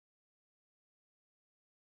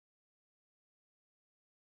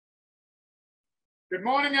Good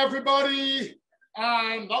morning, everybody.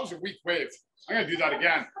 That was a weak wave. I'm going to do that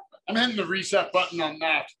again. I'm hitting the reset button on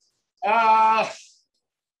that. I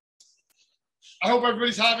hope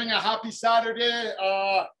everybody's having a happy Saturday.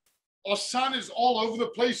 Our sun is all over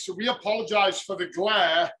the place, so we apologize for the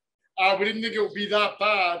glare. We didn't think it would be that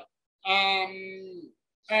bad.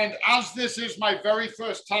 And as this is my very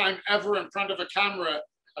first time ever in front of a camera,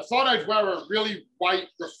 I thought I'd wear a really white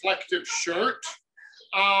reflective shirt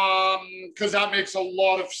because that makes a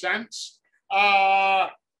lot of sense.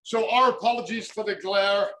 So our apologies for the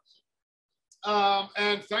glare.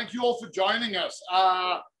 And thank you all for joining us.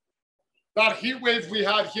 That heat wave we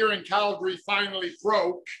had here in Calgary finally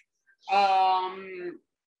broke. And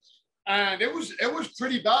it was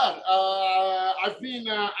pretty bad. I've been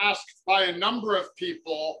asked by a number of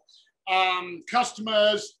people,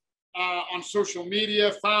 customers on social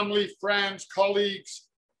media, family, friends, colleagues,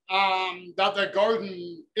 that their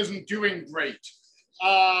garden isn't doing great.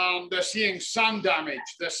 They're seeing sun damage.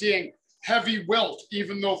 They're seeing heavy wilt,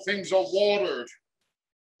 even though things are watered.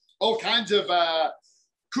 All kinds of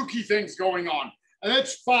kooky things going on. And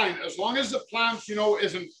it's fine. As long as the plant,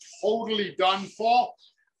 isn't totally done for,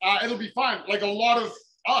 it'll be fine. Like a lot of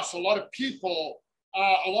us, a lot of people,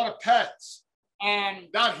 a lot of pets,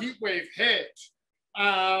 that heat wave hit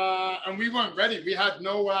and we weren't ready. We had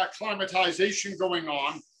no climatization going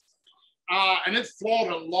on. And it floored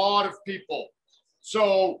a lot of people.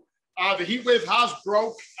 So the heat wave has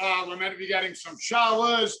broke. We're meant to be getting some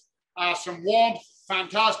showers, some warmth,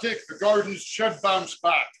 fantastic. The gardens should bounce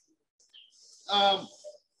back. But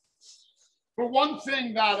one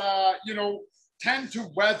thing that, tend to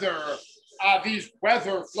weather these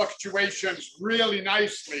weather fluctuations really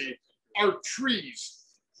nicely are trees.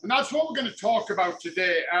 And that's what we're going to talk about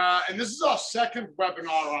today. And this is our second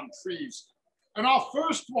webinar on trees. And our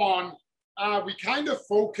first one, we kind of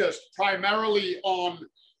focused primarily on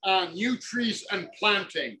new trees and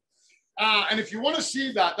planting. And if you want to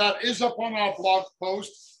see that, that is up on our blog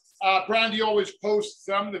post. Brandy always posts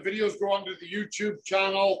them. The videos go onto the YouTube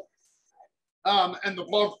channel. And the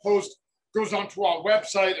blog post goes onto our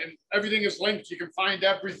website and everything is linked. You can find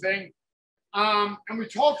everything. And we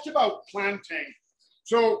talked about planting.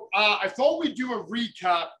 So I thought we'd do a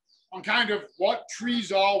recap on kind of what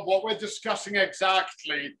trees are, what we're discussing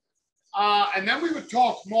exactly. And then we would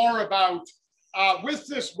talk more about, with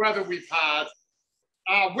this weather we've had,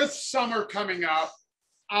 with summer coming up,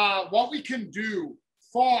 what we can do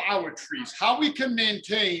for our trees, how we can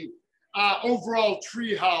maintain overall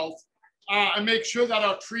tree health and make sure that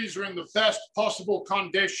our trees are in the best possible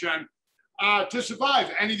condition to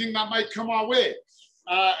survive anything that might come our way.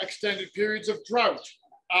 Extended periods of drought,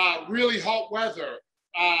 really hot weather,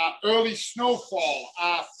 early snowfall,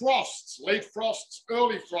 frosts, late frosts,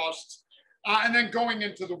 early frosts, and then going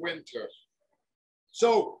into the winter.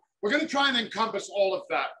 So we're going to try and encompass all of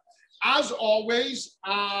that. As always,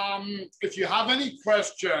 if you have any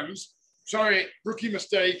questions, sorry, rookie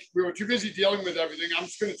mistake, we were too busy dealing with everything. I'm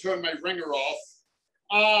just going to turn my ringer off.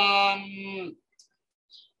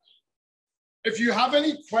 If you have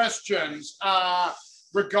any questions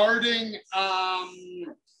regarding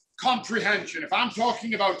comprehension, if I'm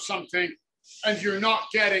talking about something and you're not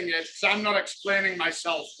getting it, because I'm not explaining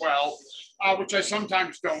myself well, which I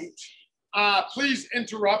sometimes don't, please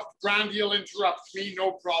interrupt. Brandy will interrupt me,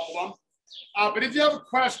 no problem. But if you have a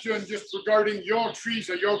question just regarding your trees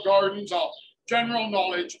or your gardens or general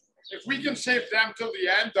knowledge, if we can save them till the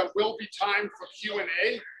end, there will be time for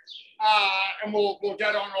Q&A. And we'll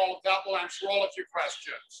get on all of that. We'll answer all of your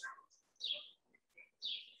questions.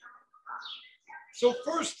 So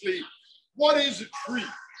firstly, what is a tree?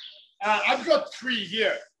 I've got three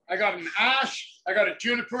here. I got an ash, I got a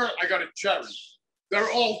juniper, I got a cherry.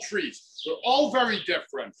 They're all trees. They're all very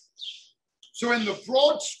different. So in the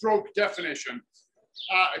broad stroke definition,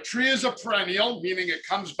 a tree is a perennial, meaning it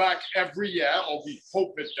comes back every year, or we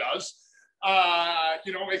hope it does.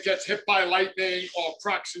 It gets hit by lightning or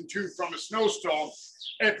cracks in two from a snowstorm.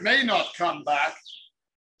 It may not come back,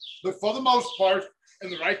 but for the most part, in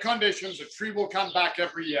the right conditions, a tree will come back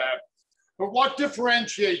every year. But what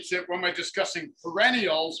differentiates it when we're discussing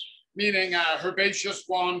perennials, meaning herbaceous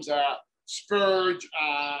ones, spurge,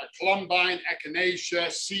 columbine, echinacea,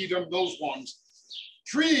 sedum, those ones.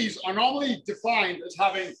 Trees are normally defined as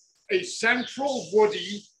having a central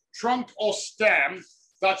woody trunk or stem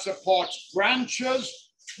that supports branches,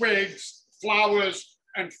 twigs, flowers,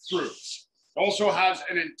 and fruits. It also has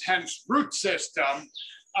an intense root system.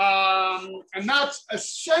 And that's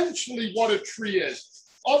essentially what a tree is.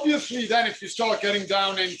 Obviously, then, if you start getting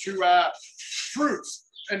down into fruits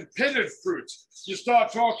and pitted fruits, you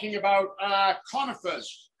start talking about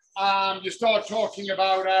conifers, You start talking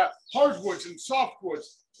about hardwoods and softwoods.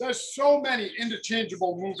 There's so many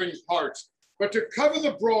interchangeable moving parts. But to cover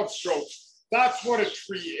the broad strokes, that's what a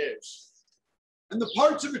tree is. And the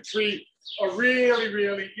parts of a tree are really,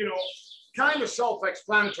 really, kind of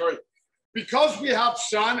self-explanatory. Because we have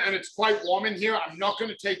sun and it's quite warm in here, I'm not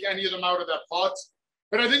going to take any of them out of their pots.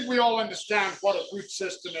 But I think we all understand what a root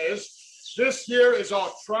system is. This here is our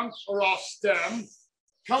trunk or our stem.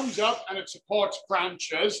 Comes up and it supports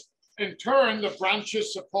branches. In turn, the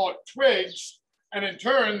branches support twigs. And in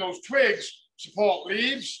turn, those twigs support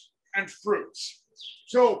leaves and fruits.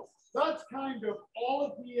 So that's kind of all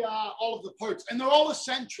of the parts. And they're all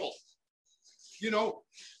essential.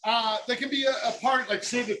 They can be a part, like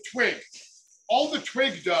say the twig. All the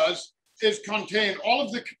twig does is contain all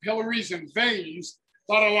of the capillaries and veins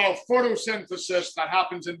that allow photosynthesis that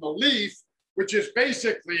happens in the leaf, which is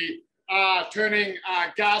basically turning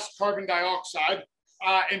gas, carbon dioxide,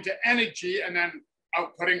 into energy and then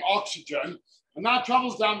outputting oxygen. And that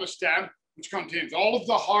travels down the stem, which contains all of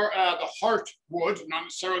the heartwood, not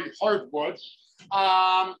necessarily hardwood,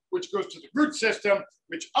 which goes to the root system,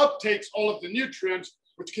 which uptakes all of the nutrients,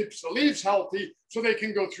 which keeps the leaves healthy so they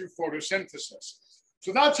can go through photosynthesis.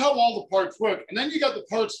 So that's how all the parts work. And then you got the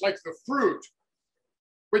parts like the fruit,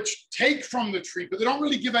 which take from the tree, but they don't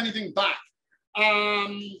really give anything back.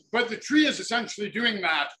 But the tree is essentially doing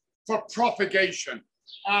that for propagation.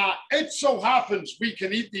 It so happens we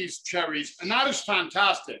can eat these cherries, and that is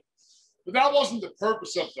fantastic. But that wasn't the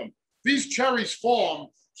purpose of them. These cherries form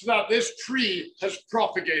so that this tree has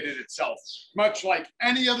propagated itself. Much like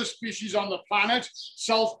any other species on the planet,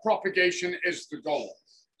 self-propagation is the goal.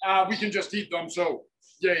 We can just eat them, so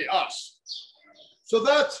yay us. So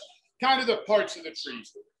that's kind of the parts of the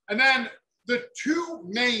trees. And then the two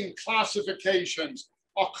main classifications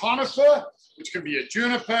are conifer, which can be a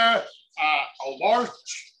juniper, a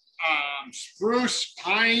larch, spruce,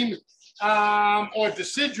 pine, or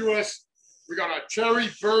deciduous. We got a cherry,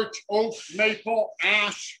 birch, oak, maple,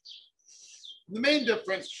 ash. The main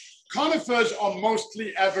difference, conifers are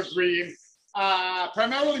mostly evergreen,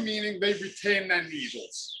 primarily meaning they retain their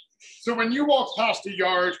needles. So when you walk past a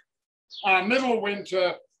yard, middle of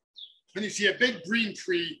winter, and you see a big green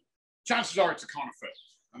tree, chances are it's a conifer,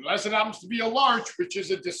 unless it happens to be a larch, which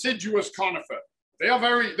is a deciduous conifer. They are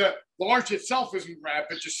the larch itself isn't rare,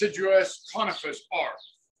 but deciduous conifers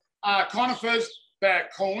are. Conifers bear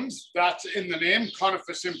cones, that's in the name.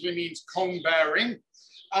 Conifer simply means cone bearing.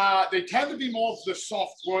 They tend to be more of the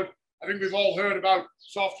softwood. I think we've all heard about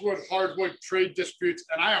softwood, hardwood trade disputes,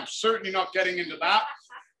 and I am certainly not getting into that.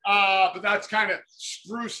 But that's kind of,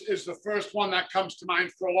 spruce is the first one that comes to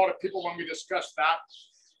mind for a lot of people when we discuss that.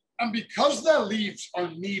 And because their leaves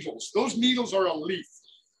are needles, those needles are a leaf,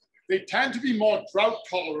 they tend to be more drought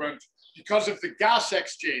tolerant because of the gas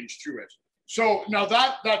exchange through it. So now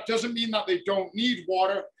that doesn't mean that they don't need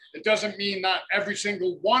water. It doesn't mean that every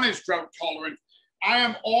single one is drought tolerant. I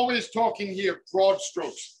am always talking here broad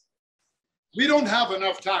strokes. We don't have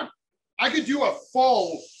enough time. I could do a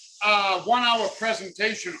full 1 hour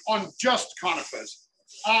presentation on just conifers.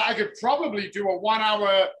 I could probably do a 1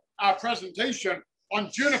 hour presentation on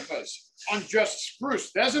junipers, on just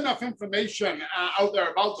spruce. There's enough information out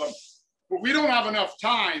there about them, but we don't have enough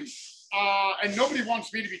time. And nobody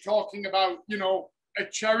wants me to be talking about, a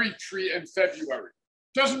cherry tree in February.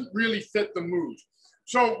 Doesn't really fit the mood.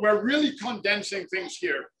 So we're really condensing things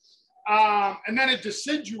here. And then a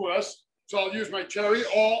deciduous, so I'll use my cherry,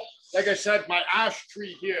 or like I said, my ash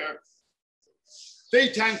tree here, they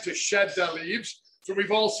tend to shed their leaves. So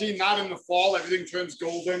we've all seen that in the fall, everything turns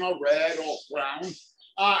golden or red or brown,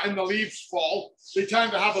 and the leaves fall. They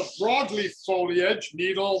tend to have a broadleaf foliage,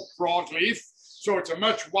 needle broadleaf. So it's a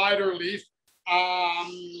much wider leaf,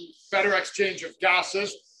 better exchange of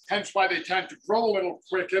gases, hence why they tend to grow a little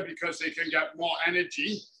quicker because they can get more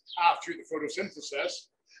energy through the photosynthesis.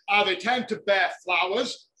 They tend to bear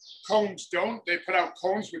flowers. Cones don't. They put out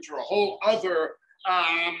cones, which are a whole other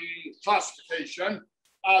classification.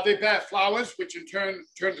 They bear flowers, which in turn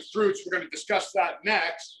turn to fruits. We're going to discuss that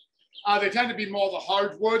next. They tend to be more the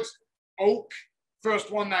hardwoods. Oak,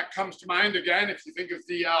 first one that comes to mind again, if you think of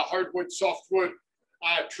the hardwood, softwood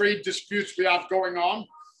trade disputes we have going on.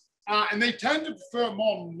 And they tend to prefer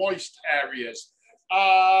more moist areas.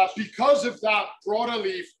 Because of that broader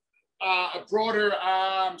leaf, a broader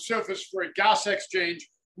surface for a gas exchange,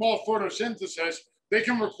 more photosynthesis, they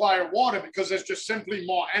can require water because there's just simply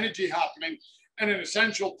more energy happening. And an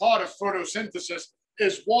essential part of photosynthesis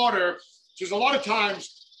is water, which is a lot of times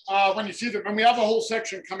when you see them, and we have a whole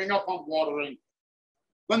section coming up on watering,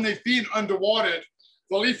 when they've been underwatered,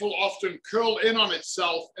 the leaf will often curl in on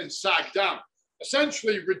itself and sag down.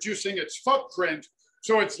 essentially reducing its footprint.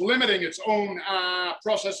 So it's limiting its own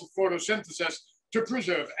process of photosynthesis to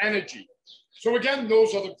preserve energy. So again,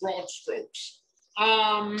 those are the broad strokes.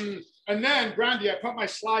 And then, Brandy, I put my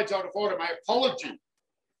slides out of order, my apology.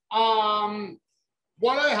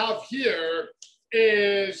 What I have here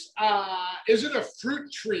is it a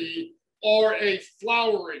fruit tree or a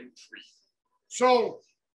flowering tree? So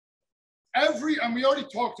and we already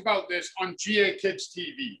talked about this on GA Kids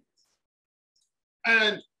TV.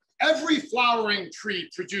 And every flowering tree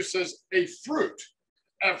produces a fruit.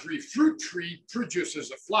 Every fruit tree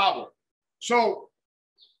produces a flower. So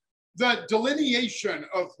the delineation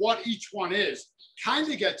of what each one is kind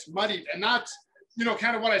of gets muddied. And that's, you know,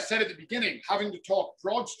 kind of what I said at the beginning, having to talk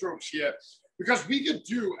broad strokes here, because we could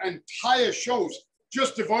do entire shows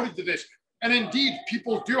just devoted to this. And indeed,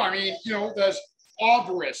 people do. I mean, you know, there's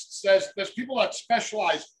arborists, there's people that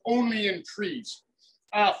specialize only in trees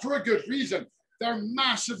for a good reason. They're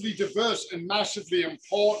massively diverse and massively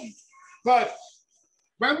important. But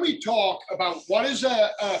when we talk about what is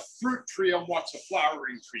a fruit tree and what's a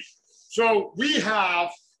flowering tree, so we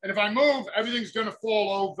have, and if I move, everything's going to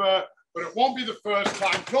fall over, but it won't be the first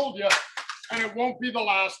time, told you, and it won't be the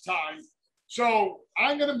last time. So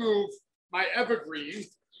I'm going to move my evergreen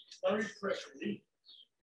very quickly.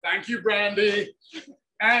 Thank you, Brandy.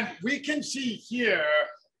 And we can see here,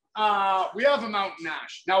 we have a mountain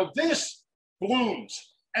ash. Now this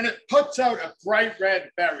blooms and it puts out a bright red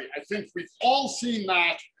berry. I think we've all seen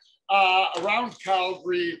that around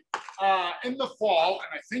Calgary in the fall.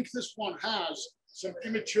 And I think this one has some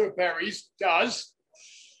immature berries, does.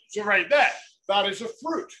 So right there, that is a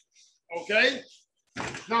fruit, okay?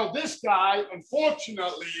 Now this guy,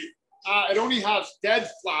 unfortunately, it only has dead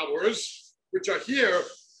flowers, which are here,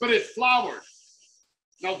 but it flowered.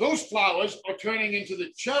 Now those flowers are turning into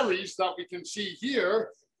the cherries that we can see here.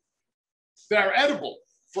 They're edible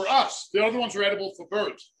for us. The other ones are edible for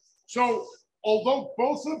birds. So although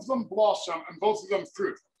both of them blossom and both of them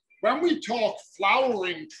fruit, when we talk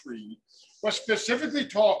flowering tree, we're specifically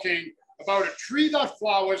talking about a tree that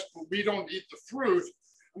flowers, but we don't eat the fruit.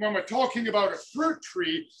 And when we're talking about a fruit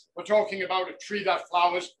tree, we're talking about a tree that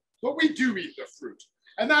flowers, but we do eat the fruit.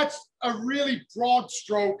 And that's a really broad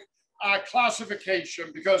stroke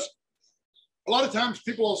classification, because a lot of times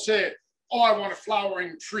people will say, oh, I want a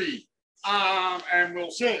flowering tree. And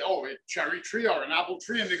we'll say, oh, a cherry tree or an apple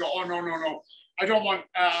tree. And they go, oh, no, no, no. I don't want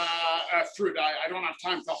fruit. I don't have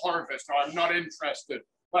time to harvest, or I'm not interested.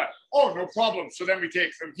 But, oh, no problem. So then we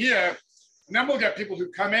take from here. And then we'll get people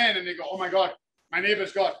who come in and they go, oh, my God, my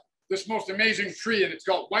neighbor's got this most amazing tree and it's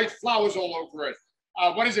got white flowers all over it.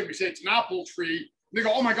 What is it? We say it's an apple tree. And they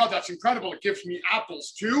go, oh, my God, that's incredible. It gives me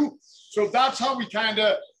apples too. So that's how we kind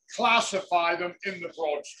of classify them in the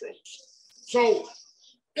broad strokes. So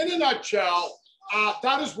in a nutshell,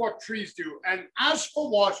 that is what trees do. And as for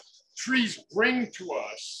what trees bring to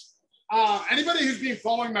us, anybody who's been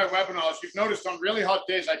following my webinars, you've noticed on really hot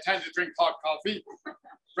days, I tend to drink hot coffee.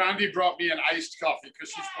 Brandy brought me an iced coffee because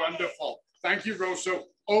she's wonderful. Thank you, Rose. So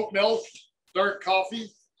oat milk, dark coffee,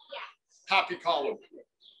 yeah. Happy Colin.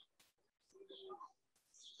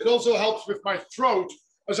 It also helps with my throat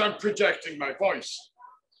as I'm projecting my voice.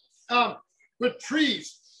 But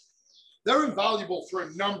trees, they're invaluable for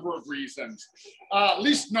a number of reasons, at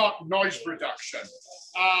least not noise reduction.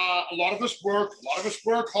 A lot of us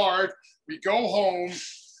work hard, we go home,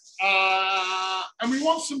 and we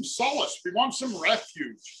want some solace, we want some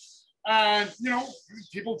refuge. And, you know,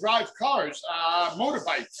 people drive cars,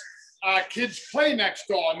 motorbikes, kids play next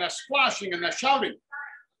door and they're splashing and they're shouting.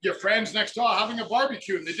 Your friends next door are having a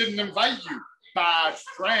barbecue and they didn't invite you. Bad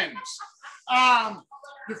friends.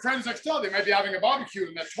 Your friends next door, they might be having a barbecue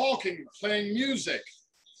and they're talking, playing music.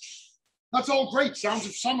 That's all great. Sounds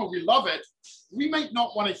of summer. We love it. We might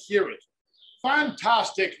not want to hear it.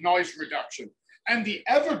 Fantastic noise reduction. And the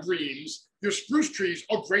evergreens, your spruce trees,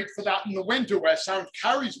 are great for that in the winter where sound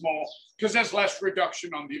carries more because there's less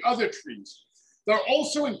reduction on the other trees. They're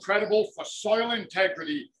also incredible for soil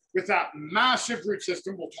integrity with that massive root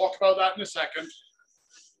system. We'll talk about that in a second.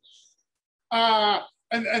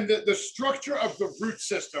 And the structure of the root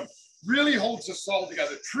system really holds the soil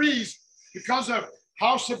together. Trees, because of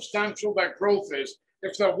how substantial their growth is,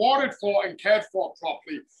 if they're watered for and cared for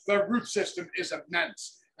properly, their root system is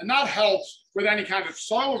immense. And that helps with any kind of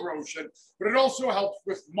soil erosion, but it also helps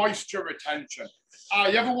with moisture retention.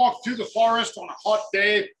 You ever walk through the forest on a hot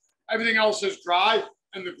day, everything else is dry,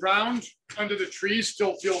 and the ground under the trees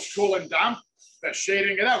still feels cool and damp? They're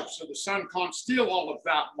shading it out so the sun can't steal all of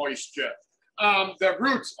that moisture. Their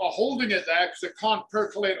roots are holding it there because it can't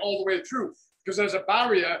percolate all the way through. because there's a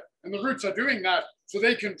barrier and the roots are doing that so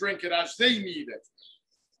they can drink it as they need it.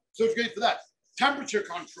 So it's great for that. Temperature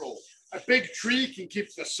control. A big tree can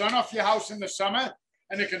keep the sun off your house in the summer,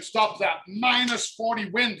 and it can stop that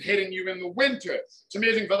 -40 wind hitting you in the winter. It's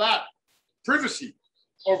amazing for that. Privacy,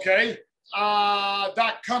 okay?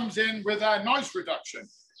 That comes in with a noise reduction.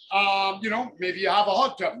 You know, maybe you have a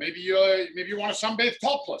hot tub, maybe you want to sunbathe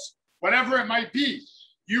topless, whatever it might be.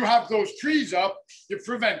 You have those trees up, you're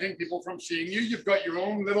preventing people from seeing you. You've got your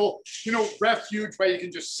own little, you know, refuge where you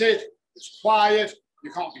can just sit. It's quiet,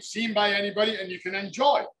 you can't be seen by anybody, and you can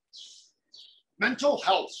enjoy. Mental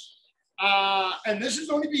health. And this has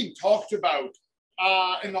only been talked about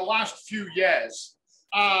in the last few years.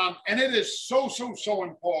 And it is so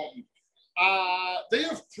important. They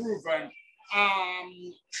have proven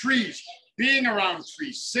trees, being around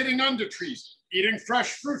trees, sitting under trees, eating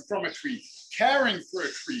fresh fruit from a tree, caring for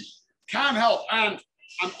a tree can help. And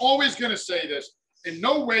I'm always going to say this, in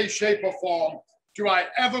no way, shape, or form do I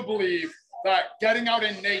ever believe that getting out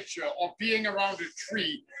in nature or being around a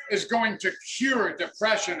tree is going to cure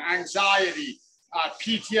depression, anxiety,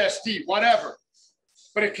 PTSD, whatever.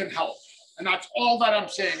 But it can help. And that's all that I'm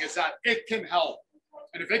saying, is that it can help.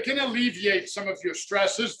 And if it can alleviate some of your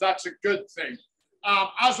stresses, that's a good thing.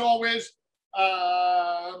 As always,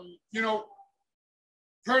 you know,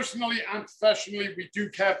 personally and professionally, we do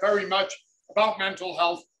care very much about mental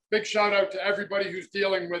health. Big shout out to everybody who's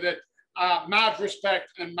dealing with it. Mad respect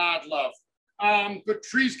and mad love. But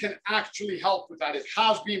trees can actually help with that. It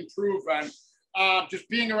has been proven. Just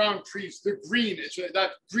being around trees, the green,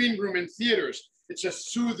 that green room in theaters, it's a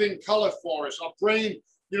soothing color for us. Our brain,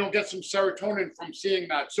 you know, gets some serotonin from seeing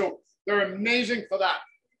that. So they're amazing for that.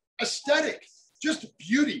 Aesthetic, just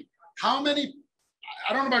beauty. How many,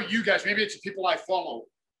 I don't know about you guys, maybe it's the people I follow,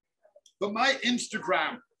 but my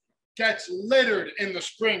Instagram gets littered in the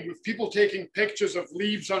spring with people taking pictures of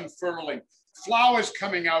leaves unfurling, flowers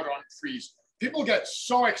coming out on trees. People get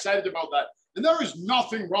so excited about that. And there is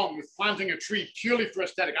nothing wrong with planting a tree purely for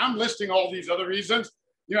aesthetic. I'm listing all these other reasons.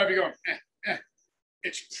 You might be going,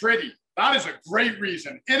 it's pretty. That is a great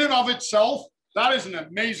reason. In and of itself, that is an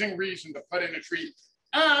amazing reason to put in a tree.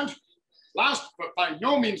 And last, but by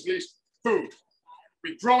no means least, food.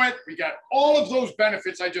 We grow it, we get all of those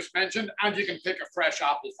benefits I just mentioned, and you can pick a fresh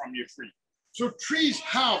apple from your tree. So trees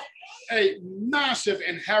have a massive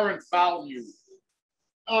inherent value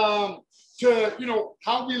to, you know,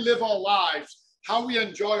 how we live our lives, how we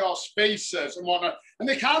enjoy our spaces and whatnot. And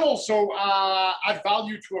they can also add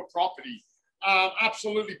value to a property.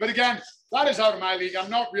 Absolutely. But again, that is out of my league. I'm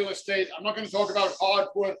not real estate. I'm not going to talk about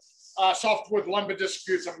hardwood, softwood, lumber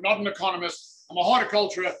disputes. I'm not an economist. I'm a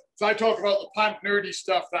horticulturist. So I talk about the plant nerdy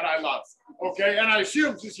stuff that I love. Okay. And I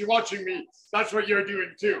assume since you're watching me, that's what you're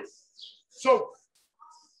doing too. So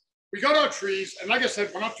we got our trees. And like I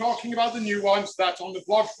said, we're not talking about the new ones. That's on the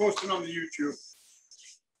blog post and on the YouTube.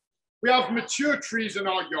 We have mature trees in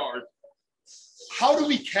our yard. How do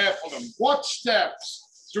we care for them? What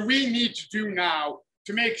steps do we need to do now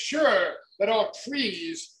to make sure that our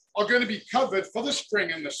trees are going to be covered for the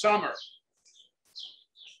spring and the summer?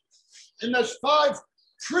 And there's 5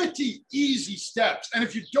 pretty easy steps. And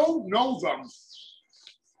if you don't know them,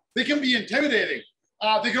 they can be intimidating.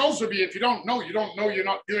 They can also be, if you don't know, you're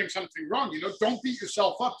not doing something wrong. You know, don't beat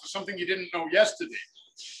yourself up for something you didn't know yesterday.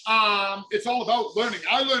 It's all about learning.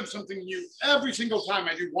 I learn something new every single time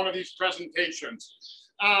I do one of these presentations.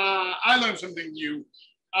 I learn something new.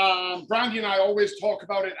 Brandy and I always talk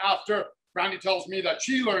about it after. Brandy tells me that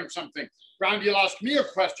she learned something. Brandy will ask me a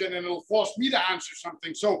question and it'll force me to answer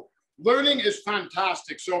something. So learning is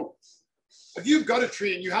fantastic. So if you've got a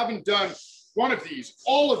tree and you haven't done one of these,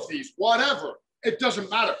 all of these, whatever, it doesn't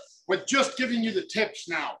matter. We're just giving you the tips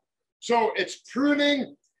now. So it's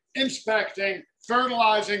pruning, inspecting,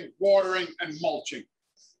 fertilizing, watering, and mulching.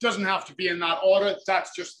 Doesn't have to be in that order.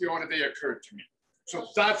 That's just the order they occurred to me. So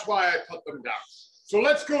that's why I put them down. So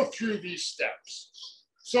let's go through these steps.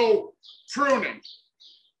 So pruning.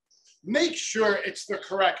 Make sure it's the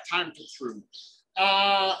correct time to prune.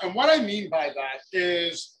 And what I mean by that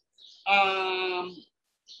is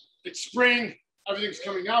it's spring, everything's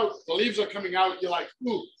coming out, the leaves are coming out. You're like,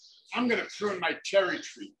 ooh, I'm going to prune my cherry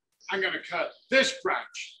tree. I'm going to cut this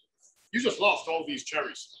branch. You just lost all these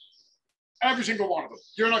cherries. Every single one of them.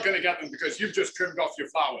 You're not going to get them because you've just trimmed off your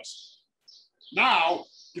flowers. Now,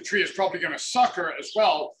 the tree is probably going to sucker as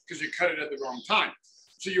well because you cut it at the wrong time.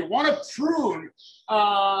 So you want to prune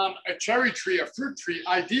a cherry tree, a fruit tree,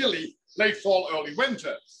 ideally late fall, early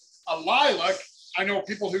winter. A lilac, I know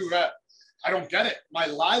people who, I don't get it. My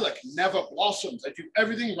lilac never blossoms. I do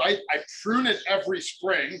everything right. I prune it every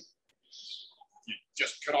spring. You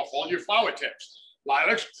just cut off all your flower tips.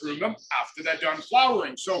 Lilacs, prune them after they're done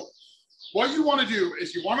flowering. So what you want to do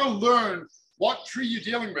is you want to learn what tree you're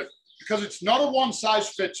dealing with, because it's not a one size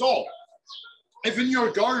fits all. If in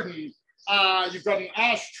your garden, you've got an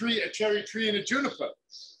ash tree, a cherry tree, and a juniper,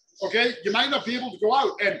 okay, you might not be able to go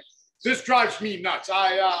out. And this drives me nuts.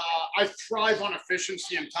 I thrive on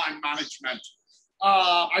efficiency and time management.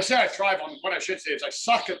 I say I thrive on, what I should say is I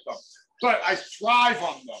suck at them, but I thrive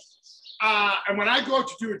on them. And when I go out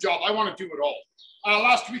to do a job, I want to do it all.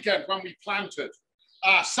 Last weekend when we planted,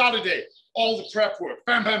 Saturday, all the prep work,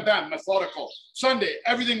 bam, bam, bam, methodical. Sunday,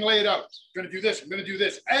 everything laid out. I'm gonna do this, I'm gonna do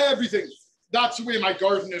this, everything. That's the way my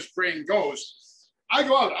gardener's brain goes. I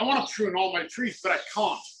go out, I wanna prune all my trees, but I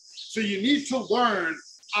can't. So you need to learn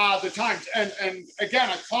the times. And again,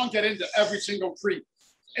 I can't get into every single tree.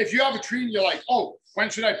 If you have a tree and you're like, oh, when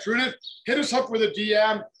should I prune it? Hit us up with a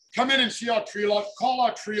DM, come in and see our tree lot, call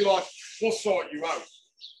our tree lot, we'll sort you out.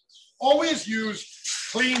 Always use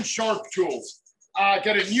clean, sharp tools.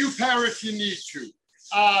 Get a new pair if you need to.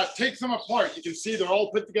 Take them apart. You can see they're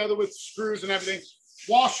all put together with screws and everything.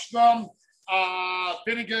 Wash them.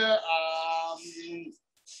 Vinegar,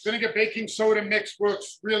 baking soda mix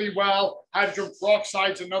works really well. Hydrogen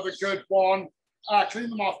peroxide's another good one. Clean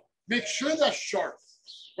them off. Make sure they're sharp.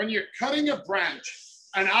 When you're cutting a branch,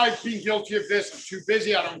 and I've been guilty of this, I'm too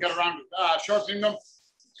busy, I don't get around to sharpening them.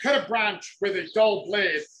 Cut a branch with a dull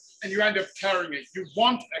blade, and you end up tearing it. You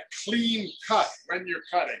want a clean cut when you're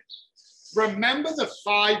cutting. Remember the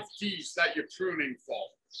 5 Ds that you're pruning for.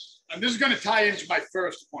 And this is going to tie into my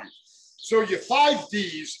first point. So your 5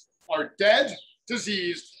 Ds are dead,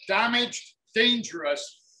 diseased, damaged,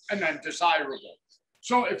 dangerous, and then desirable.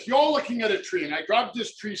 So if you're looking at a tree, and I grabbed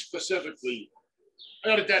this tree specifically, I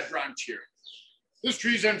got a dead branch here. This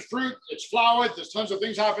tree's in fruit, it's flowered, there's tons of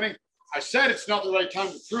things happening. I said it's not the right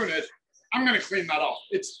time to prune it. I'm going to clean that off.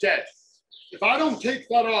 It's dead. If I don't take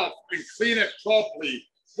that off and clean it properly,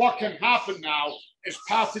 what can happen now is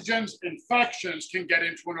pathogens, infections can get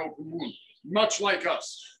into an open wound, much like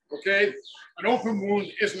us, okay? An open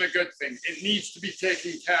wound isn't a good thing. It needs to be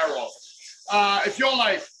taken care of. If you're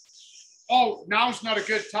like, oh, now's not a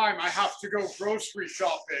good time, I have to go grocery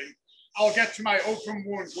shopping, I'll get to my open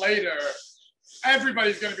wound later,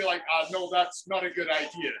 everybody's going to be like, no, that's not a good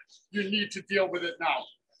idea. You need to deal with it now.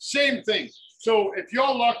 Same thing. So if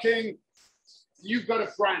you're looking, you've got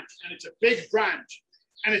a branch and it's a big branch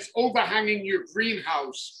and it's overhanging your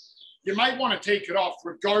greenhouse, you might want to take it off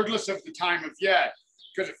regardless of the time of year.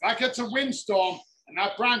 Because if that gets a windstorm and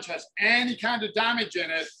that branch has any kind of damage in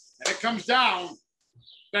it and it comes down,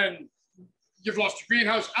 then you've lost your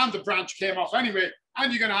greenhouse and the branch came off anyway,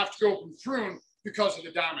 and you're going to have to go and prune because of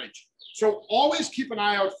the damage. So always keep an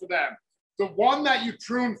eye out for them. The one that you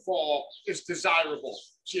prune for is desirable.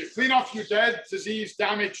 So you clean off your dead, diseased,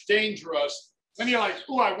 damaged, dangerous. Then you're like,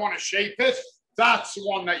 oh, I want to shape it. That's the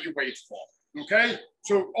one that you wait for, okay?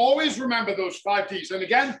 So always remember those 5 Ds. And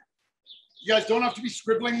again, you guys don't have to be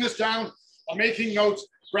scribbling this down or making notes.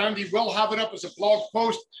 Brandy will have it up as a blog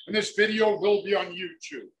post, and this video will be on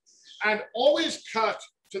YouTube. And always cut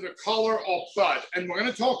to the color or bud. And we're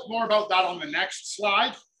going to talk more about that on the next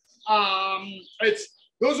slide.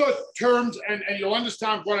 Those are terms, and you'll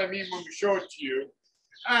understand what I mean when we show it to you.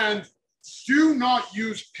 And do not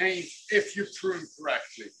use paint if you prune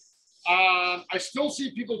correctly. I still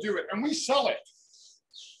see people do it, and we sell it.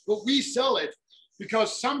 But we sell it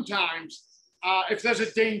because sometimes if there's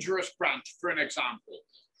a dangerous branch, for an example,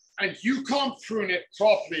 and you can't prune it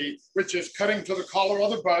properly, which is cutting to the collar or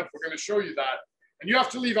the bud, we're going to show you that, and you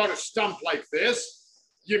have to leave out a stump like this,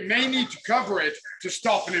 you may need to cover it to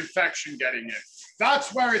stop an infection getting in.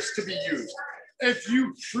 That's where it's to be used. If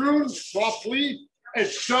you prune properly,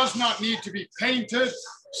 it does not need to be painted,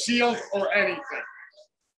 sealed, or anything.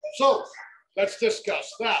 So let's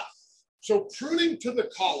discuss that. So pruning to the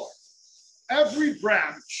collar. Every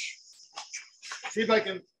branch, see if I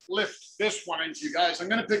can lift this one into you guys. I'm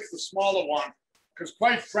going to pick the smaller one because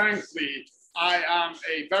quite frankly, I am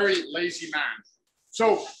a very lazy man.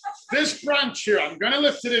 So this branch here, I'm going to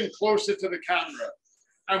lift it in closer to the camera.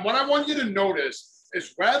 And what I want you to notice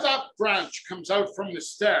is where that branch comes out from the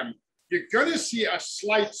stem, you're going to see a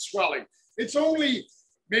slight swelling. It's only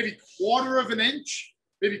maybe 1/4 of an inch,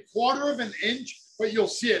 maybe 1/4 of an inch, but you'll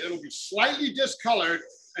see it. It'll be slightly discolored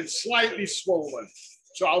and slightly swollen.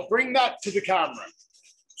 So I'll bring that to the camera.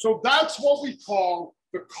 So that's what we call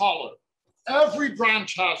the collar. Every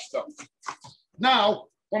branch has them. Now,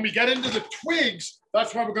 when we get into the twigs,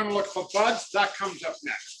 that's where we're going to look for buds. That comes up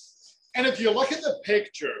next. And if you look at the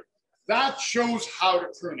picture, that shows how to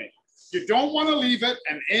prune it. You don't want to leave it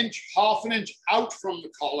an inch, 1/2 an inch out from the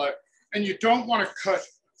collar. and you don't want to cut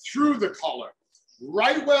through the collar.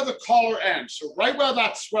 Right where the collar ends, so right where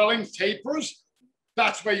that swelling tapers,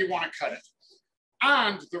 that's where you want to cut it.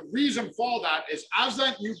 And the reason for that is as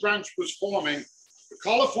that new branch was forming, the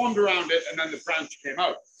collar formed around it and then the branch came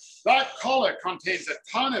out. That collar contains a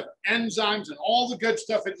ton of enzymes and all the good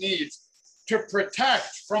stuff it needs to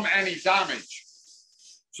protect from any damage.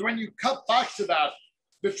 So when you cut back to that,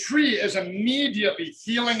 the tree is immediately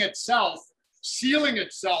healing itself, sealing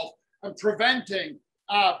itself, and preventing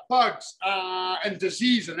bugs and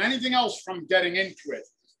disease and anything else from getting into it.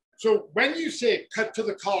 So when you say cut to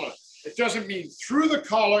the collar, it doesn't mean through the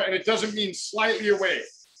collar and it doesn't mean slightly away.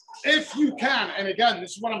 If you can, and again,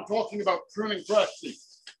 this is what I'm talking about pruning correctly.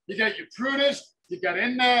 You get your pruners, you get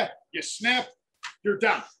in there, you snip, you're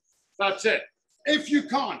done. That's it. If you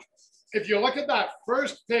can't, if you look at that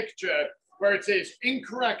first picture where it says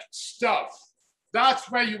incorrect stuff,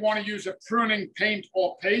 that's where you want to use a pruning paint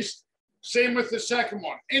or paste. Same with the second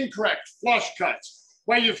one, incorrect flush cuts,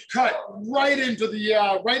 where you've cut right into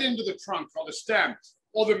the trunk or the stem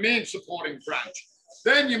or the main supporting branch.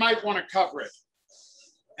 Then you might want to cover it.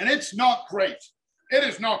 And it's not great. It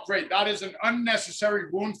is not great. That is an unnecessary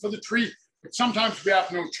wound for the tree, but sometimes we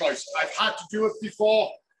have no choice. I've had to do it before.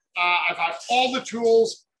 I've had all the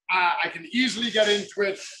tools. I can easily get into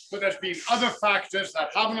it, but there's been other factors that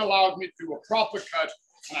haven't allowed me to do a proper cut,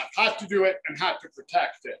 and I've had to do it and had to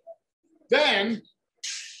protect it. Then,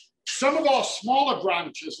 some of our smaller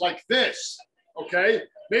branches like this, okay,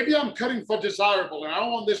 maybe I'm cutting for desirable and I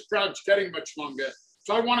don't want this branch getting much longer,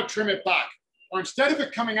 so I want to trim it back. Or instead of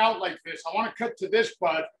it coming out like this, I want to cut to this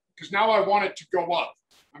bud because now I want it to go up.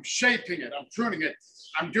 I'm shaping it, I'm pruning it,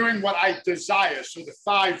 I'm doing what I desire, so the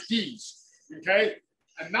 5 Ds, okay?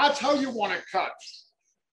 And that's how you want to cut.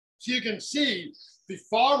 So you can see the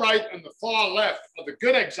far right and the far left are the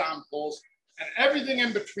good examples, and everything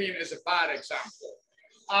in between is a bad example.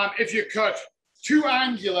 If you cut too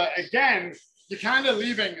angular, again, you're kind of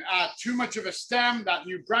leaving too much of a stem. That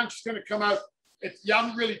new branch is going to come out. You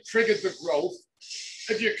haven't really triggered the growth.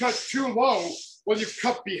 If you cut too low, well, you've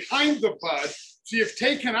cut behind the bud, so you've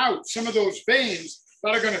taken out some of those veins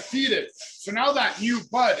that are going to feed it. So now that new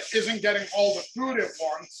bud isn't getting all the food it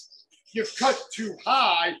wants. You've cut too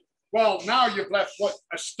high. Well, now you've left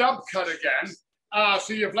a stub cut again.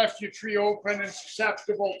 So you've left your tree open and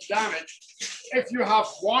susceptible to damage. If you have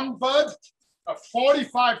one bud, a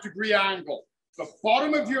 45-degree angle, the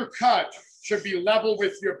bottom of your cut should be level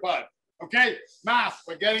with your bud. Okay, math,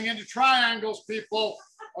 we're getting into triangles, people.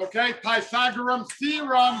 Okay, Pythagorean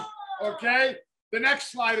theorem. Okay, the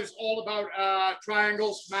next slide is all about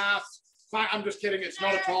triangles, math. I'm just kidding, it's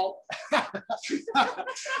not at all.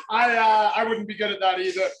 I wouldn't be good at that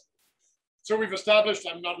either. So we've established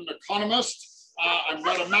I'm not an economist. I'm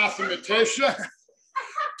not a mathematician.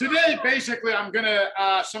 Today, basically, I'm going to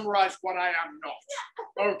summarize what I am not,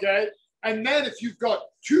 okay? And then if you've got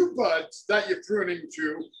 2 buds that you're pruning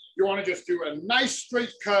to, you want to just do a nice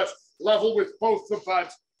straight cut, level with both the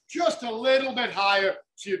buds, just a little bit higher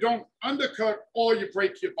so you don't undercut or you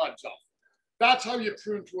break your buds off. That's how you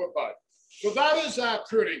prune to a bud. So that is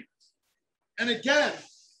pruning. And again,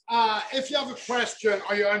 if you have a question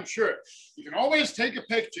or you're unsure, you can always take a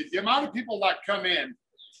picture. The amount of people that come in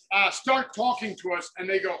start talking to us and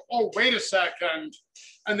they go, oh, wait a second.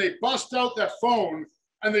 And they bust out their phone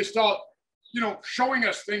and they start, showing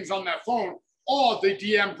us things on their phone, or they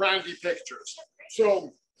DM Brandy pictures.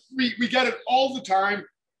 So we get it all the time,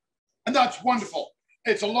 and that's wonderful.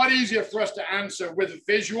 It's a lot easier for us to answer with a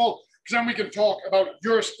visual, because then we can talk about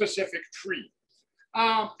your specific tree.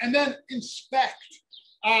 And then inspect.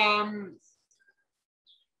 You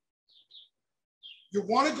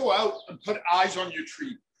want to go out and put eyes on your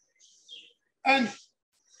tree. And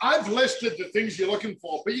I've listed the things you're looking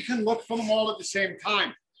for, but you can look for them all at the same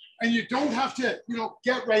time. And you don't have to,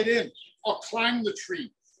 get right in or climb the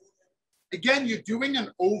tree. Again, you're doing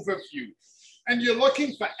an overview and you're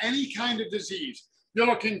looking for any kind of disease. You're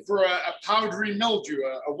looking for a powdery mildew,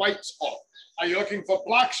 a white spot. Are you looking for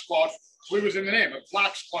black spot? Blue is in the name, a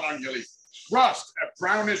black spot on your leaf. Rust, a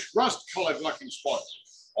brownish rust-colored looking spot.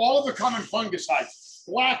 All of the common fungicides.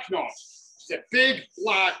 Black knot, it's a big,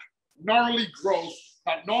 black, gnarly growth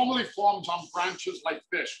that normally forms on branches like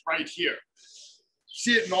this right here.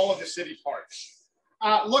 See it in all of the city parks.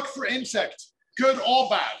 Look for insects, good or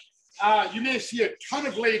bad. You may see a ton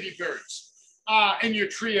of ladybirds in your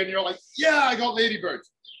tree and you're like, yeah, I got ladybirds.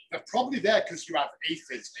 They're probably there because you have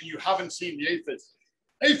aphids and you haven't seen the aphids.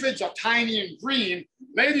 Aphids are tiny and green.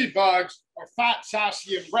 Ladybugs are fat,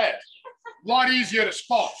 sassy, and red. A lot easier to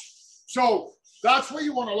spot. So that's what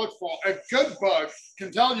you want to look for. A good bug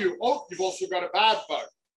can tell you, oh, you've also got a bad bug.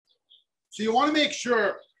 So you want to make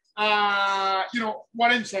sure,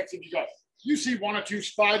 what insects have you got? You see one or two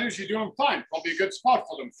spiders, you're doing fine. Probably a good spot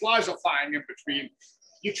for them. Flies are flying in between.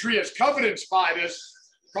 Your tree is covered in spiders,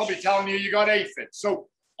 probably telling you got aphids. So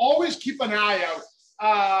always keep an eye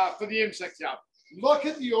out for the insects you have. Look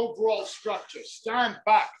at the overall structure. Stand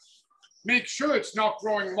back. Make sure it's not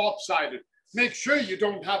growing lopsided. Make sure you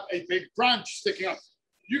don't have a big branch sticking up.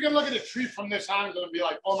 You can look at a tree from this angle and be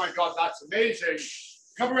like, oh my God, that's amazing.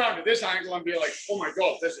 Come around to this angle and be like, oh my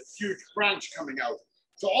God, there's a huge branch coming out.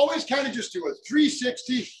 So always kind of just do a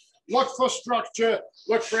 360, look for structure,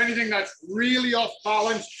 look for anything that's really off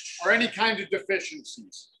balance or any kind of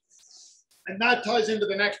deficiencies. And that ties into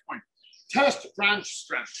the next point. Test branch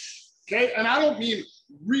strength, okay? And I don't mean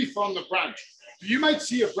reef on the branch. You might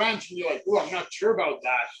see a branch and you're like, oh, I'm not sure about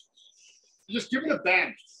that. Just give it a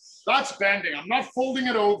bend. That's bending. I'm not folding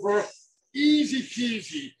it over. Easy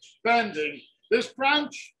peasy bending. This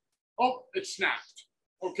branch, oh, it snapped,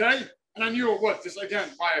 okay? And I knew it would. This, again,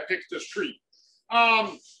 why I picked this tree.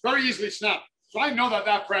 Very easily snapped. So I know that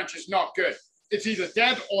that branch is not good. It's either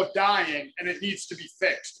dead or dying, and it needs to be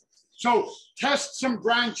fixed. So test some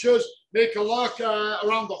branches, make a look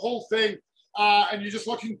around the whole thing, and you're just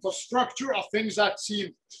looking for structure or things that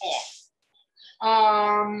seem off.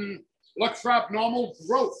 Look for abnormal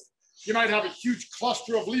growth. You might have a huge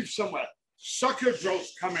cluster of leaves somewhere. Sucker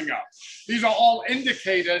growth coming up. These are all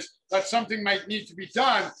indicators that something might need to be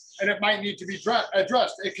done and it might need to be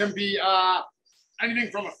addressed. It can be anything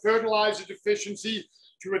from a fertilizer deficiency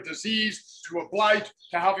to a disease, to a blight,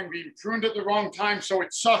 to having been pruned at the wrong time, so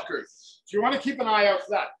it's suckered. So you want to keep an eye out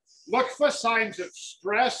for that. Look for signs of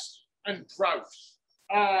stress and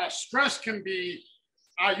drought. Stress can be,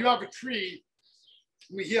 you have a tree,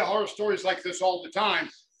 we hear horror stories like this all the time.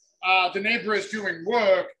 The neighbor is doing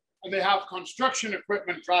work and they have construction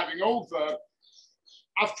equipment driving over.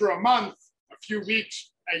 After a month, a few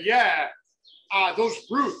weeks, a year, those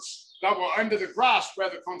roots that were under the grass where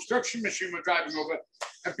the construction machine was driving over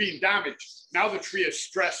have been damaged. Now the tree is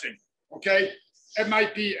stressing, okay? It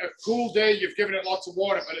might be a cool day, you've given it lots of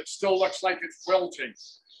water, but it still looks like it's wilting.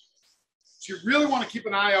 So you really want to keep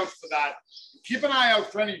an eye out for that. Keep an eye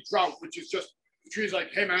out for any drought, which is just the tree's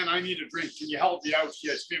like, hey man, I need a drink. Can you help me out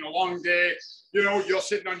here? It's been a long day. You know, you're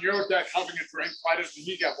sitting on your deck having a drink. Why doesn't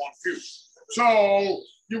he get one too? So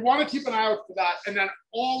you want to keep an eye out for that, and then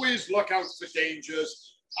always look out for dangers.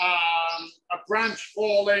 A branch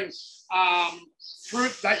falling,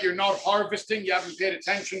 fruit that you're not harvesting, you haven't paid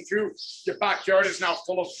attention to. Your backyard is now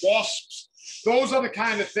full of wasps. Those are the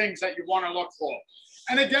kind of things that you want to look for.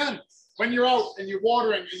 And again, when you're out and you're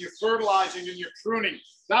watering and you're fertilizing and you're pruning,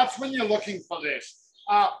 that's when you're looking for this.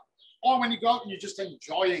 Or when you go out and you're just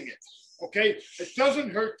enjoying it, okay? It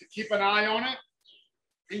doesn't hurt to keep an eye on it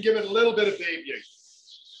and give it a little bit of babying.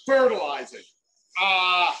 Fertilizing.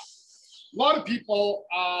 A lot of people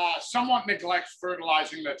somewhat neglect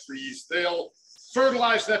fertilizing their trees. They'll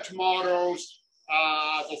fertilize their tomatoes,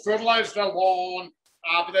 they'll fertilize their lawn,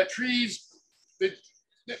 but their trees,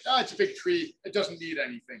 it's a big tree, it doesn't need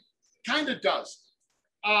anything. Kind of does.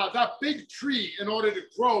 That big tree, in order to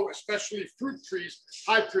grow, especially fruit trees,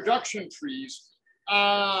 high production trees,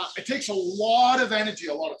 it takes a lot of energy,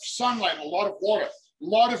 a lot of sunlight, a lot of water, a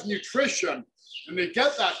lot of nutrition, and they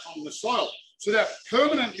get that from the soil. So they're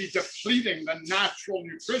permanently depleting the natural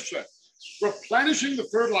nutrition, replenishing the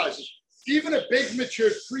fertilizers. Even a big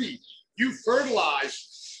mature tree, you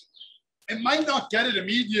fertilize, it might not get it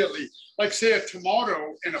immediately, like say a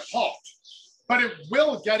tomato in a pot, but it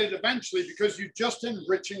will get it eventually because you're just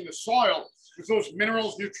enriching the soil with those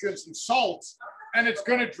minerals, nutrients, and salts, and it's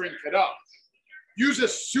going to drink it up. Use a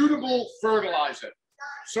suitable fertilizer.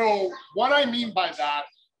 So what I mean by that,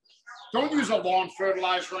 don't use a lawn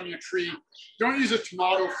fertilizer on your tree. Don't use a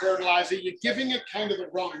tomato fertilizer. You're giving it kind of the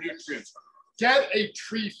wrong nutrients. Get a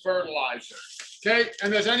tree fertilizer, okay?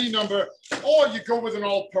 And there's any number, or you go with an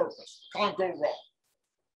all-purpose. Can't go wrong.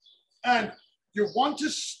 And you want to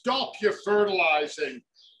stop your fertilizing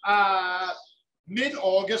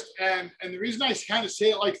mid-August, and the reason I kind of say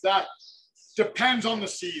it like that depends on the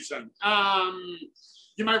season.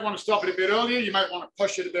 You might want to stop it a bit earlier. You might want to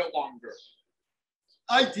push it a bit longer.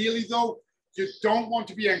 Ideally, though, you don't want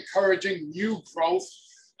to be encouraging new growth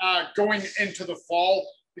going into the fall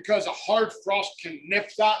because a hard frost can nip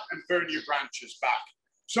that and burn your branches back.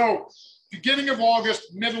 So beginning of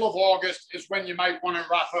August, middle of August is when you might want to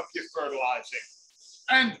wrap up your fertilizing.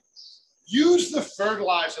 And use the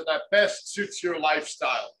fertilizer that best suits your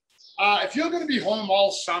lifestyle. If you're going to be home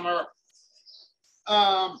all summer,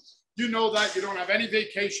 you know that you don't have any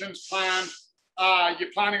vacations planned.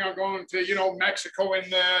 You're planning on going to, Mexico in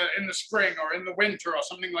the spring or in the winter or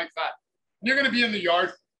something like that. You're going to be in the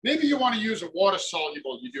yard. Maybe you want to use a water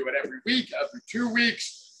soluble. You do it every week, every 2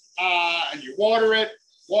 weeks, and you water it,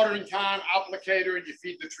 watering can, applicator, and you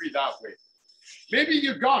feed the tree that way. Maybe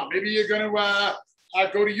you're gone. Maybe you're going to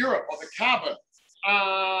go to Europe or the cabin,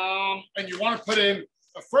 and you want to put in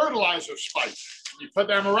a fertilizer spike. You put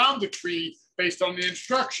them around the tree based on the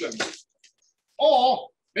instructions. Or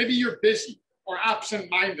maybe you're busy or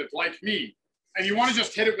absent-minded like me, and you want to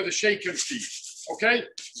just hit it with a shake and feed. Okay,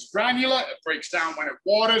 it's granular, it breaks down when it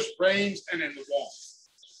waters, rains, and in the warm.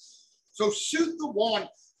 So suit the one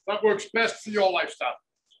that works best for your lifestyle.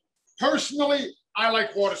 Personally, I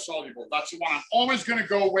like water soluble. That's the one I'm always going to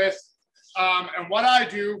go with. And what I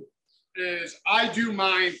do is I do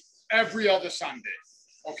mine every other Sunday.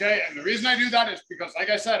 Okay, and the reason I do that is because, like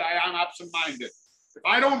I said, I am absent-minded. If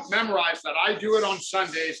I don't memorize that I do it on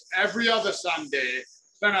Sundays, every other Sunday,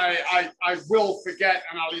 then I will forget,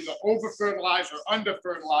 and I'll either over-fertilize or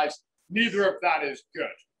under-fertilize. Neither of that is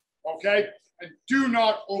good, okay? And do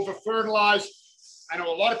not over-fertilize. I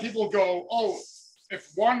know a lot of people go, oh, if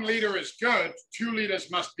 1 liter is good, 2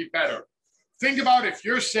 liters must be better. Think about if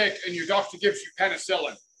you're sick and your doctor gives you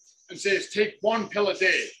penicillin and says, take 1 pill a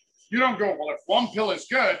day. You don't go, well, if 1 pill is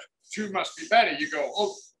good, 2 must be better. You go,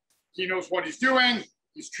 oh, he knows what he's doing.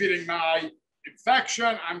 He's treating my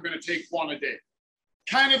infection. I'm going to take 1 a day.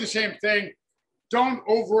 Kind of the same thing. Don't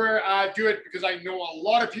overdo it, because I know a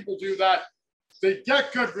lot of people do that. They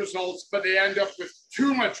get good results, but they end up with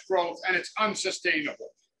too much growth and it's unsustainable.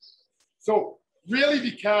 So really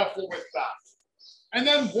be careful with that. And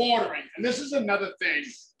then watering. And this is another thing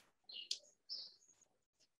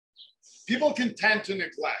people can tend to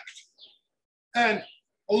neglect. And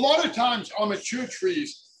a lot of times on mature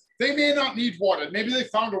trees, they may not need water. Maybe they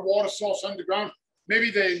found a water source underground. Maybe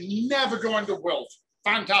they never go into wilt.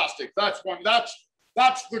 Fantastic. That's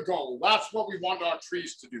the goal. That's what we want our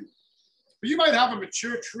trees to do. But you might have a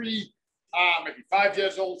mature tree, maybe 5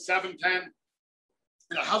 years old, 7, 10,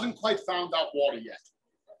 and it hasn't quite found that water yet.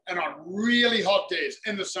 And on really hot days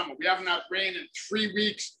in the summer, we haven't had rain in 3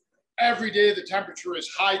 weeks. Every day the temperature is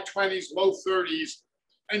high 20s, low 30s,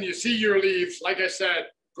 and you see your leaves, like I said,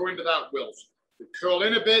 go into that wilt. They curl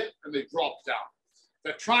in a bit and they drop down.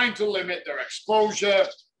 They're trying to limit their exposure.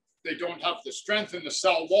 They don't have the strength in the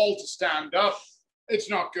cell wall to stand up. It's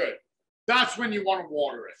not good. That's when you want to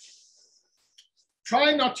water it.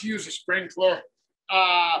 Try not to use a sprinkler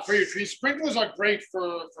for your trees. Sprinklers are great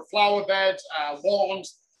for flower beds,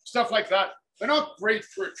 lawns, stuff like that. They're not great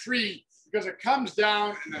for a tree because it comes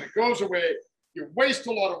down and then it goes away. You waste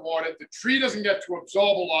a lot of water. The tree doesn't get to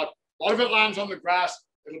absorb a lot. A lot of it lands on the grass.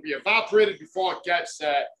 It'll be evaporated before it gets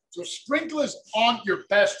there. So sprinklers aren't your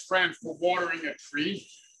best friend for watering a tree.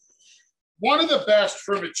 One of the best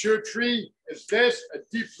for a mature tree is this, a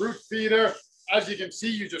deep root feeder. As you can see,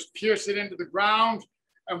 you just pierce it into the ground.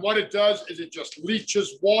 And what it does is it just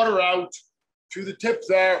leaches water out to the tip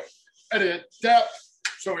there at a depth.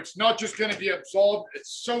 So it's not just going to be absorbed. It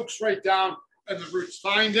soaks right down and the roots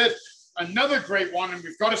find it. Another great one, and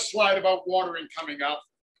we've got a slide about watering coming up.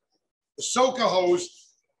 The soaker hose,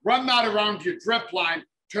 run that around your drip line,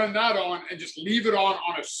 turn that on, and just leave it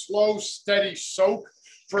on a slow, steady soak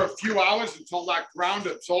for a few hours until that ground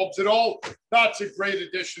absorbs it all. That's a great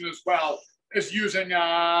addition as well, is using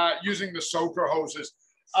the soaker hoses.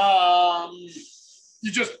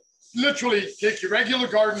 You just literally take your regular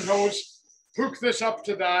garden hose, hook this up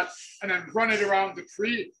to that, and then run it around the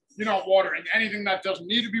tree. You're not watering anything that doesn't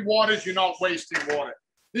need to be watered. You're not wasting water.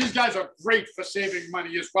 These guys are great for saving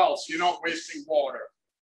money as well, so you're not wasting water.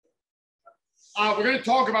 We're going to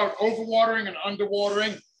talk about overwatering and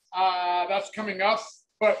underwatering. That's coming up,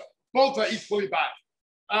 but both are equally bad.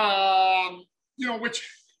 Which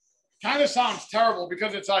kind of sounds terrible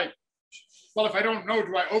because it's like, well, if I don't know,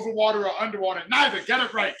 do I overwater or underwater? Neither, get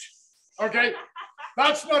it right, okay?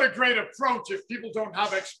 That's not a great approach if people don't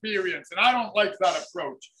have experience, and I don't like that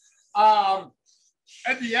approach.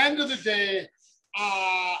 At the end of the day,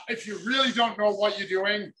 if you really don't know what you're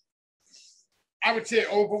doing, I would say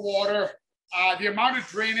overwater. The amount of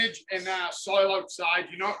drainage in soil outside,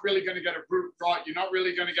 you're not really going to get a root rot. You're not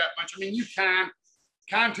really going to get much. I mean, you can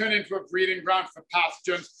turn into a breeding ground for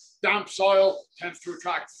pathogens. Damp soil tends to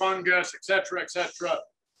attract fungus, etc., etc.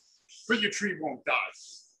 But your tree won't die.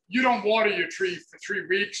 You don't water your tree for 3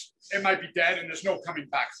 weeks, it might be dead, and there's no coming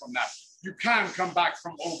back from that. You can come back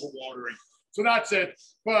from overwatering. So that's it.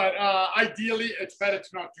 But ideally, it's better to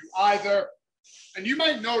not do either. And you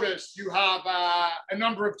might notice you have a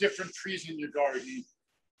number of different trees in your garden,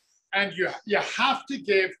 and you have to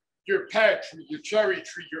give your pear tree, your cherry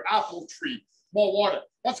tree, your apple tree more water.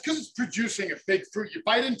 That's because it's producing a big fruit. You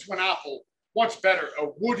bite into an apple, What's better, a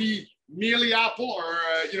woody, mealy apple or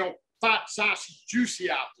a, fat, sassy, juicy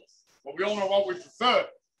apple? Well, we all know what we prefer.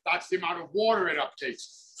 That's the amount of water it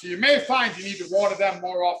uptakes. So you may find you need to water them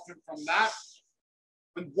more often from that.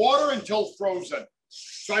 And water until frozen.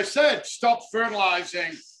 So I said stop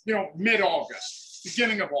fertilizing, mid-August,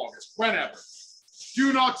 beginning of August, whenever.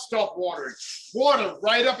 Do not stop watering. Water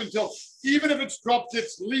right up until, even if it's dropped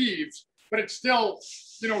its leaves, but it's still,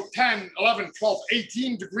 10, 11, 12,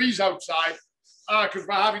 18 degrees outside, because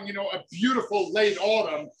we're having, a beautiful late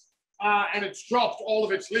autumn, and it's dropped all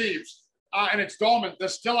of its leaves, and it's dormant.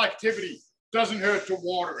 There's still activity. Doesn't hurt to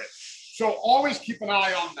water it. So always keep an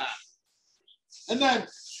eye on that. And then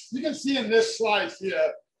you can see in this slide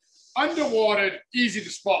here, underwatered, easy to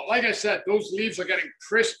spot. Like I said, those leaves are getting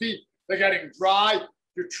crispy. They're getting dry.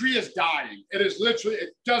 Your tree is dying. It is literally, it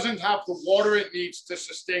doesn't have the water it needs to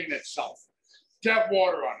sustain itself. Get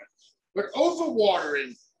water on it. But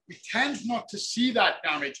overwatering, we tend not to see that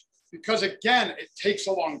damage because, again, it takes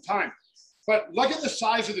a long time. But look at the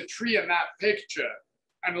size of the tree in that picture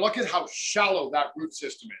and look at how shallow that root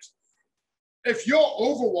system is. If you're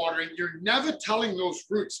overwatering, you're never telling those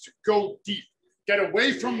roots to go deep, get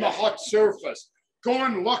away from the hot surface, go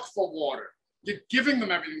and look for water. You're giving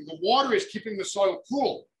them everything. The water is keeping the soil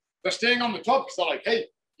cool. They're staying on the top because they're like, hey,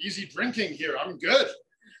 easy drinking here, I'm good.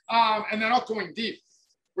 And they're not going deep,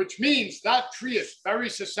 which means that tree is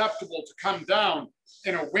very susceptible to come down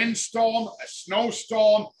in a windstorm, a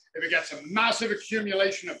snowstorm. If it gets a massive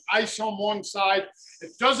accumulation of ice on one side,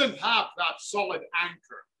 it doesn't have that solid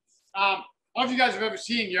anchor. I don't know if you guys have ever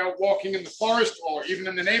seen, walking in the forest or even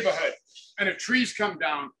in the neighborhood, and if trees come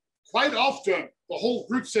down, quite often the whole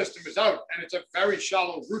root system is out, and it's a very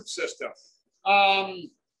shallow root system.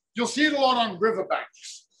 You'll see it a lot on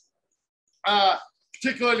riverbanks,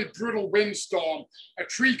 particularly brutal windstorm. A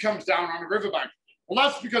tree comes down on a riverbank. Well,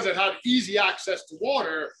 that's because it had easy access to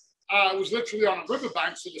water. It was literally on a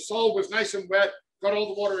riverbank, so the soil was nice and wet, got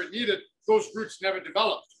all the water it needed. Those roots never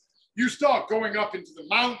developed. You start going up into the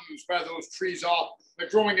mountains where those trees are, they're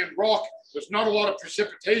growing in rock, there's not a lot of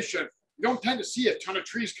precipitation. You don't tend to see a ton of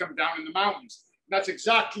trees come down in the mountains. And that's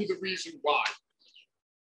exactly the reason why.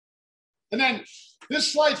 And then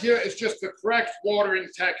this slide here is just the correct watering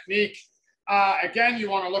technique. Again, you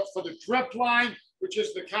want to look for the drip line, which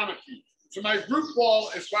is the canopy. So my root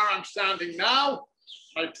wall is where I'm standing now.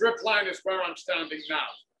 My drip line is where I'm standing now.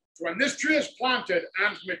 So when this tree is planted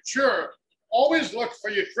and mature, always look for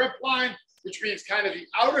your drip line, which means kind of the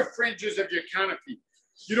outer fringes of your canopy.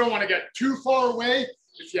 You don't want to get too far away.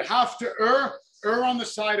 If you have to err on the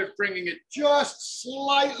side of bringing it just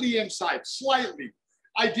slightly inside, slightly.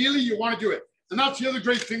 Ideally, you want to do it. And that's the other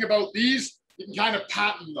great thing about these, you can kind of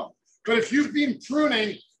pattern them. But if you've been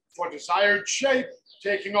pruning for desired shape,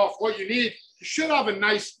 taking off what you need, you should have a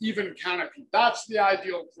nice even canopy. That's the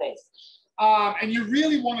ideal growth. And you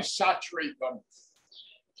really want to saturate them.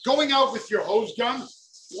 Going out with your hose gun,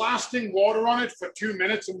 blasting water on it for 2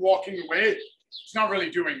 minutes and walking away, it's not really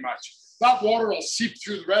doing much. That water will seep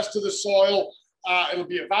through the rest of the soil. It'll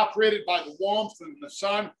be evaporated by the warmth and the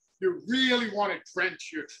sun. You really want to drench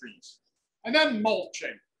your trees. And then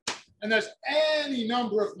mulching. And there's any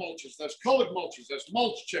number of mulches. There's colored mulches, there's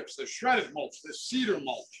mulch chips, there's shredded mulch, there's cedar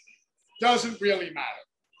mulch. Doesn't really matter.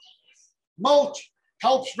 Mulch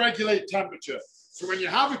helps regulate temperature. So when you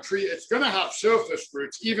have a tree, it's going to have surface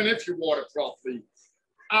roots, even if you water properly.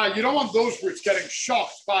 You don't want those roots getting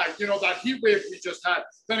shocked by, that heat wave we just had.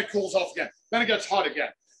 Then it cools off again. Then it gets hot again.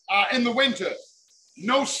 In the winter,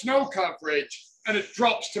 no snow coverage, and it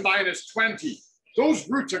drops to -20. Those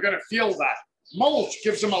roots are going to feel that. Mulch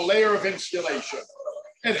gives them a layer of insulation.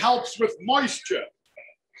 It helps with moisture.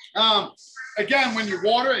 Again, when you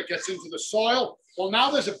water, it gets into the soil. Well,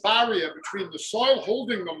 now there's a barrier between the soil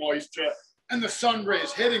holding the moisture and the sun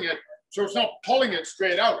rays hitting it, so it's not pulling it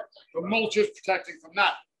straight out. The mulch is protecting from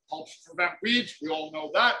that. Helps prevent weeds. We all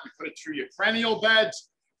know that. You put it through your perennial beds,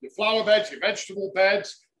 your flower beds, your vegetable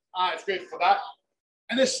beds. It's great for that.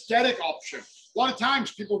 An aesthetic option. A lot of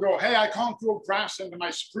times people go, hey, I can't grow grass into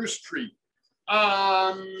my spruce tree.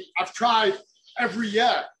 I've tried every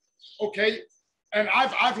year. Okay. And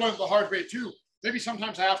I've learned the hard way too. Maybe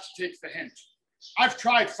sometimes I have to take the hint. I've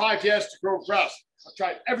tried 5 years to grow grass. I've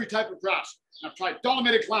tried every type of grass. I've tried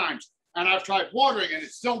dolomitic limes, and I've tried watering, and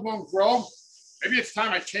it still won't grow. Maybe it's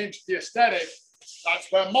time I change the aesthetic.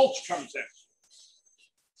 That's where mulch comes in.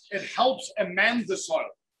 It helps amend the soil.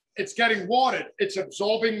 It's getting watered. It's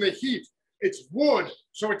absorbing the heat. It's wood,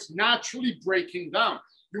 so it's naturally breaking down.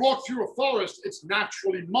 You walk through a forest, it's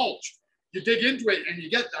naturally mulched. You dig into it, and you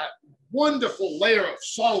get that wonderful layer of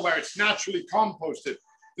soil where it's naturally composted.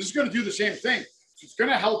 This is going to do the same thing. So it's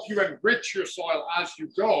going to help you enrich your soil as you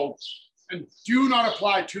go. And do not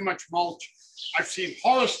apply too much mulch. I've seen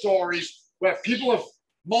horror stories where people have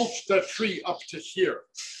mulched their tree up to here.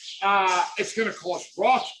 It's going to cause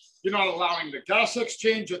rot. You're not allowing the gas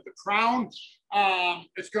exchange at the crown.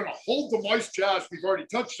 It's going to hold the moisture, as we've already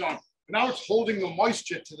touched on. But now it's holding the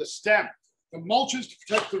moisture to the stem. The mulch is to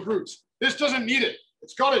protect the roots. This doesn't need it.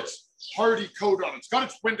 It's got its hardy coat on. It's got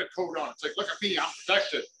its winter coat on. It's like, look at me, I'm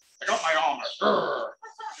protected. I got my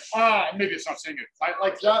armor. Maybe it's not saying it quite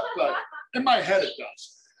like that, but in my head it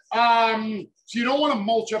does. So you don't want to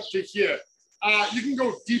mulch up to here. You can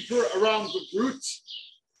go deeper around the roots.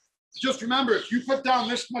 Just remember, if you put down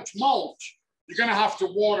this much mulch, you're going to have to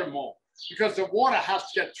water more because the water has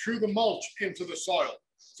to get through the mulch into the soil.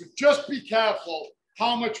 So just be careful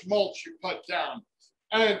how much mulch you put down.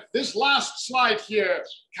 And this last slide here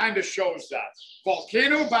kind of shows that.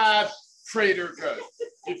 Volcano bad, crater good.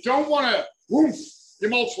 You don't want to, you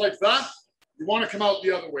mulch like that. You want to come out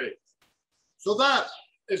the other way. So that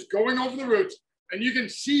is going over the roots, and you can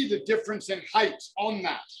see the difference in height on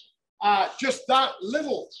that. Just that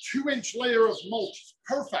little 2-inch layer of mulch is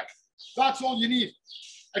perfect. That's all you need.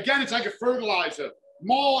 Again, it's like a fertilizer.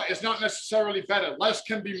 More is not necessarily better. Less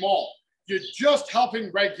can be more. You're just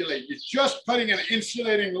helping regulate. You're just putting an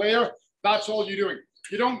insulating layer. That's all you're doing.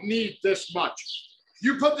 You don't need this much.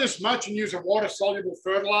 You put this much and use a water-soluble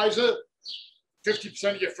fertilizer,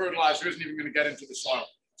 50% of your fertilizer isn't even going to get into the soil.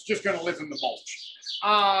 It's just going to live in the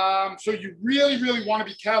mulch. So you really, really want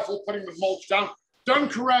to be careful putting the mulch down. Done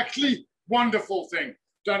correctly, wonderful thing.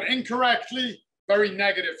 Done incorrectly, very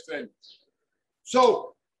negative thing.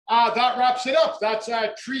 So that wraps it up. That's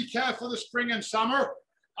tree care for the spring and summer.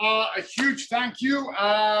 A huge thank you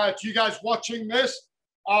to you guys watching this.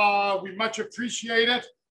 We much appreciate it.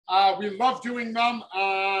 We love doing them,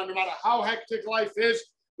 no matter how hectic life is.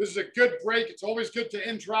 This is a good break. It's always good to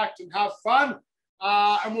interact and have fun.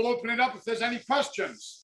 And we'll open it up if there's any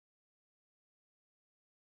questions.